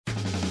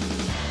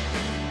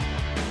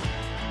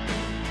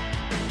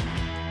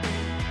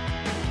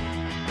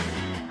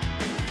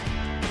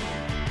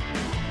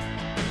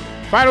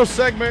Final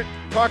segment,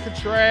 talking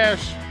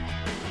trash.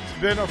 It's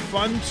been a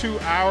fun 2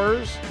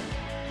 hours.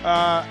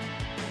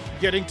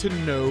 Getting to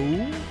know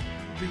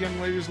the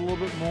young ladies a little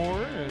bit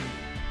more. And,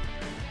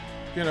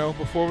 you know,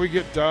 before we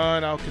get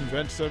done, I'll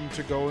convince them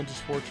to go into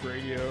sports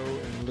radio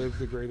and live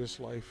the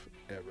greatest life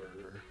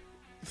ever.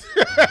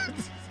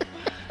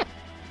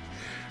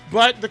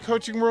 But the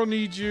coaching world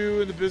needs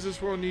you, and the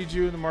business world needs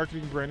you, and the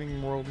marketing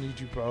branding world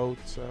needs you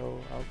both. So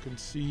I'll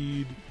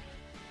concede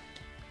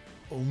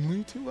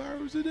only 2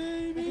 hours a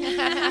day, maybe.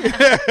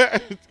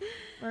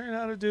 Learn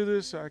how to do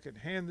this so I can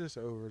hand this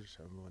over to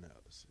someone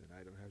else, and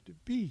I don't have to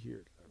be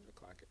here at 11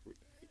 o'clock every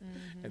day,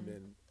 and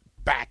then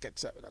back at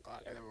 7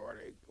 o'clock in the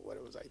morning.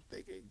 What was I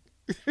thinking?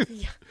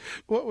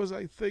 What was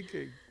I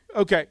thinking?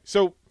 Okay,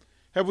 so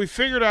have we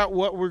figured out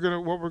what we're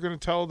gonna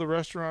tell the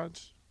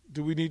restaurants?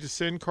 Do we need to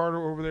send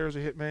Carter over there as a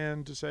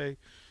hitman to say,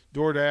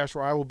 DoorDash,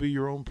 or I will be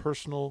your own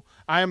personal?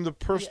 I am the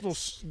personal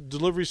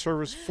delivery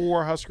service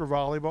for Husker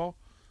Volleyball.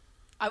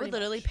 I would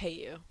literally pay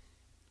you,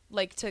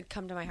 like, to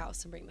come to my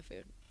house and bring the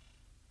food.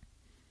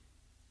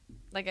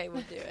 Like, I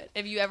would do it.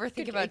 If you ever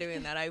think about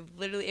doing that, I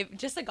literally,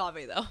 just a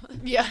coffee, though.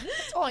 Yeah,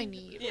 that's all I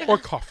need. Yeah. Or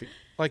coffee.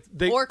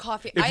 Or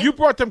coffee. If you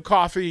brought them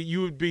coffee,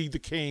 you would be the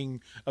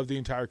king of the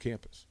entire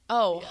campus.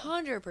 Oh,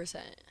 100%.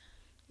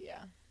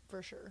 Yeah,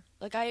 for sure.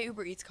 Like, I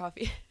Uber Eats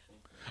coffee.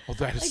 Oh,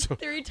 that is like so...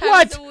 3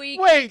 times a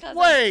week. Wait I'm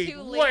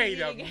too a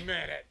lazy.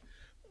 minute.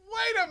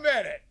 Wait a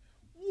minute.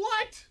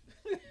 What?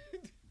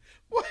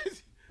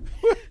 What?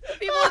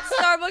 People at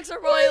Starbucks are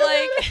probably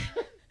like,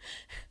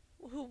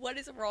 what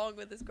is wrong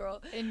with this girl?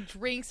 And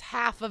drinks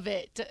half of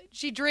it.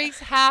 She drinks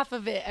half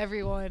of it,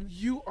 everyone.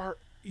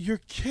 You're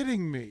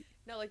kidding me.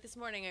 No, like this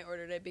morning I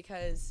ordered it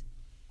because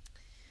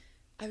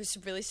I was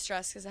really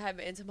stressed because I had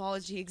my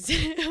entomology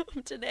exam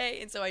today.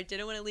 And so I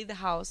didn't want to leave the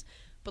house.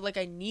 But, like,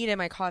 I needed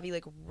my coffee,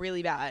 like,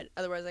 really bad.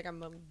 Otherwise, like,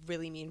 I'm a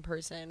really mean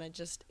person. I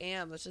just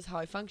am. That's just how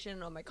I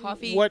function on my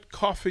coffee. What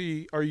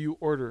coffee are you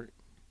ordering?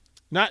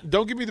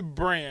 Don't give me the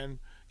brand.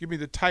 Give me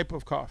the type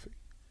of coffee.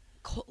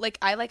 Like,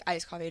 I like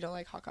iced coffee. I don't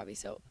like hot coffee.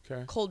 So,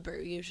 okay. Cold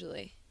brew,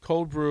 usually.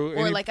 Cold brew.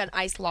 Or, like, an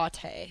iced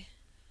latte.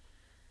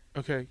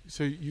 Okay.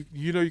 So,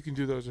 you know you can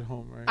do those at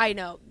home, right? I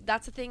know.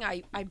 That's the thing.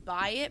 I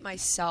buy it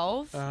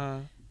myself.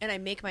 And I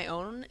make my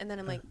own. And then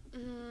I'm like,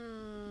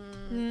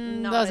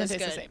 Doesn't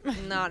taste the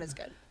same. Not as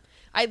good.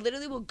 I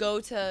literally will go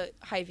to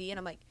Hy-Vee and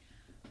I'm like,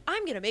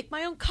 I'm going to make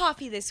my own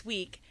coffee this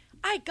week.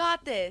 I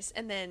got this.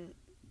 And then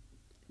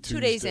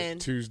 2 days in.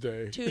 2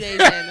 days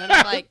in. And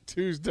I'm like,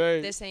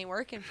 Tuesday. This ain't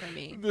working for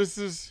me. This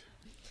is,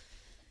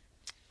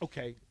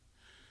 okay,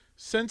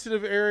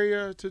 sensitive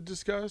area to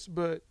discuss,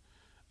 but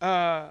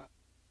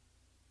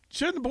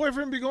shouldn't the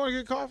boyfriend be going to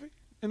get coffee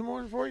in the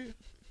morning for you?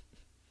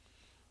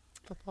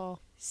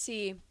 Football.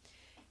 See,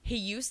 he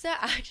used to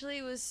actually,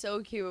 it was so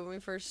cute when we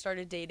first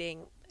started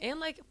dating, and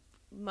like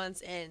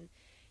months in,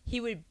 he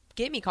would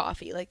get me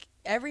coffee. Like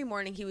every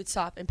morning he would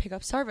stop and pick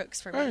up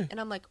Starbucks for me. Hey. And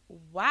I'm like,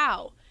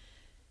 wow.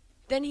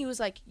 Then he was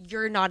like,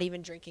 you're not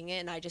even drinking it.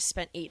 And I just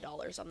spent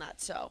 $8 on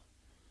that.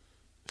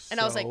 And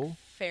I was like,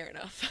 fair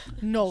enough.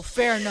 No,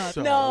 fair enough.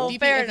 No, DP,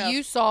 fair if enough.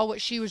 you saw what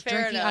she was Fair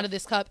drinking enough. out of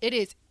this cup, it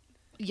is,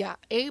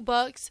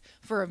 $8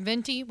 for a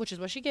venti, which is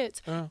what she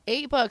gets.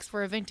 $8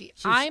 for a venti.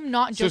 I'm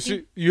not joking.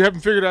 So you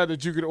haven't figured out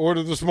that you could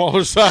order the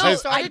smaller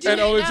size I do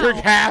and only now. drink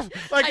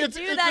half? Like I it's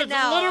do that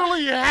now.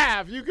 literally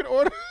half. You could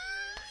order.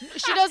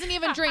 She doesn't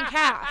even drink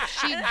half.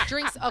 She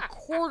drinks a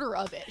quarter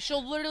of it.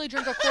 She'll literally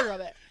drink a quarter of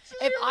it.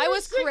 If I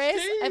was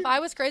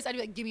Chris, I'd be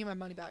like, give me my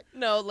money back.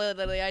 No,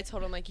 literally, I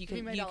told him like you Give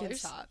me my can dollars.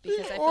 stop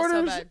because I feel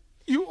so bad.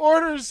 You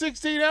order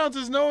 16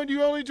 ounces knowing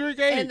you only drink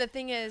 8. And the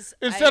thing is,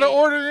 instead of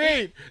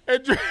ordering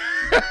 8.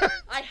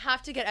 I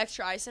have to get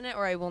extra ice in it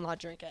or I will not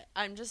drink it.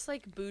 I'm just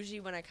like bougie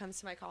when it comes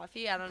to my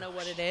coffee. I don't know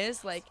what it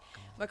is. Like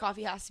my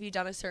coffee has to be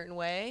done a certain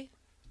way.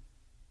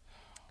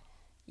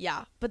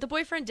 Yeah, but the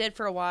boyfriend did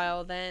for a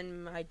while.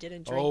 Then I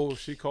didn't drink. Oh,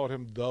 she called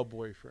him the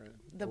boyfriend.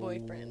 The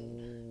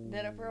boyfriend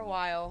did it for a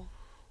while.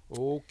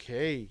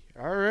 Okay.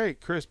 All right,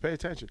 Chris, pay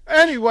attention.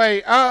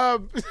 Anyway,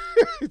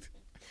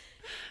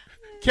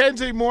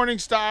 Kenzie, morning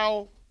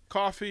style,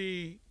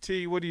 coffee,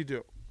 tea, what do you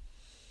do?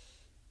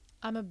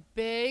 I'm a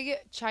big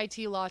chai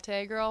tea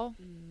latte girl.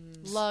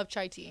 Love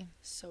chai tea.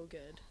 So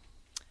good.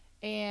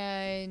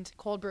 And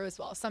cold brew as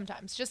well,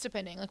 sometimes, just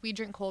depending. Like, we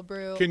drink cold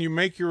brew. Can you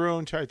make your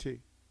own chai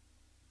tea?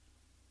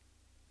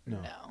 No.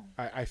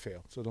 I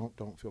fail, so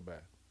don't feel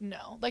bad.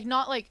 No. Like,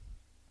 not like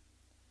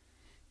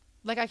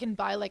I can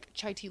buy, like,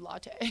 chai tea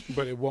latte.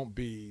 But it won't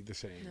be the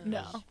same.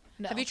 No.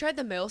 Have you tried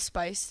the Mill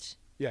spiced?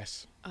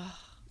 Yes. Oh,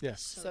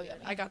 Yes. So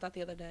yummy. I got that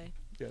the other day.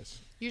 Yes.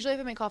 Usually if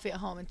I make coffee at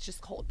home, it's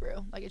just cold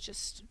brew. Like, it's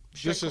just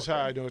This is straight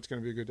how cold I know it's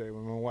going to be a good day,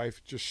 when my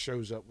wife just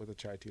shows up with a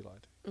chai tea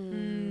latte.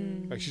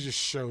 Like, she just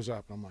shows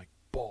up, and I'm like,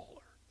 baller.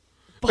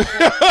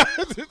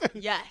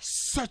 Yes.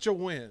 Such a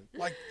win.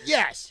 Like,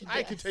 yes,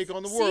 I can take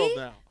on the world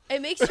now.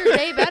 It makes your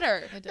day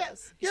better. brew. It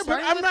does. Yeah, but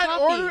Starting I'm with not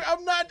coffee. ordering.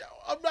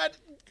 I'm not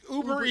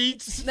Uber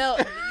Eats. No,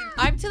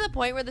 I'm to the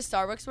point where the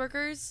Starbucks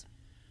workers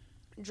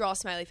draw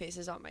smiley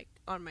faces on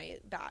my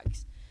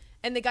bags.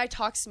 And the guy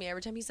talks to me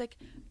every time. He's like,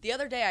 the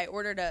other day I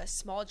ordered a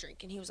small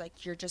drink, and he was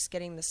like, "You're just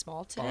getting the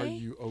small today?" Are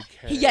you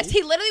okay? Yes,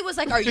 he literally was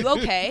like, "Are you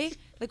okay?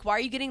 Like, why are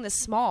you getting the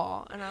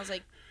small?" And I was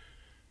like,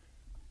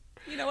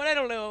 "You know what? I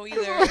don't know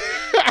either."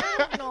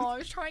 No, I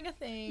was trying a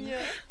thing.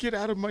 Yeah. Get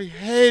out of my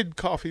head,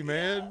 coffee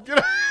man. Get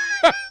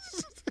out.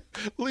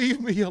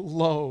 Leave me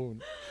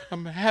alone.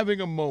 I'm having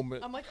a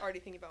moment. I'm like already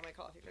thinking about my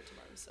coffee for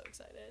tomorrow. I'm so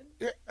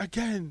excited.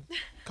 Again,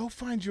 go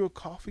find you a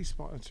coffee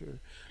sponsor.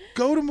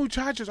 Go to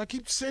Muchachos. I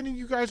keep sending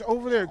you guys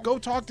over there. Go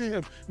talk to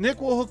him. Nick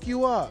will hook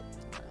you up.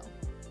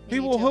 He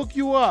will hook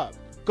you up.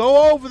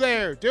 Go over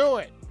there. Do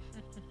it.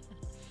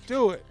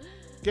 Do it.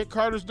 Get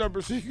Carter's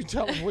number so you can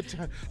tell him what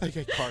time. Like,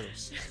 hey, Carter,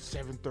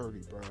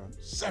 7:30, bro.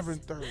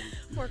 7:30.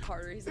 Poor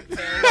Carter. He's like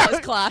failing all his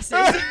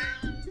classes.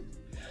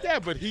 Yeah,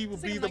 but he will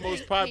be the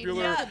most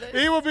popular. yeah,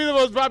 He will be the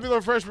most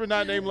popular freshman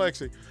not named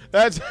Lexi.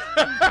 That's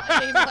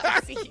Named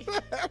Lexi.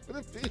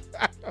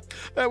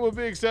 that would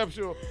be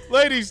exceptional.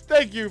 Ladies,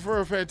 thank you for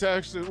a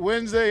fantastic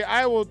Wednesday.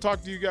 I will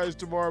talk to you guys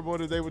tomorrow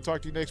morning. They will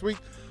talk to you next week.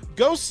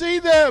 Go see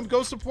them.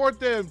 Go support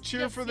them.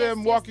 Cheer for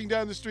them walking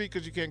down the street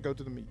because you can't go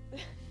to the meet.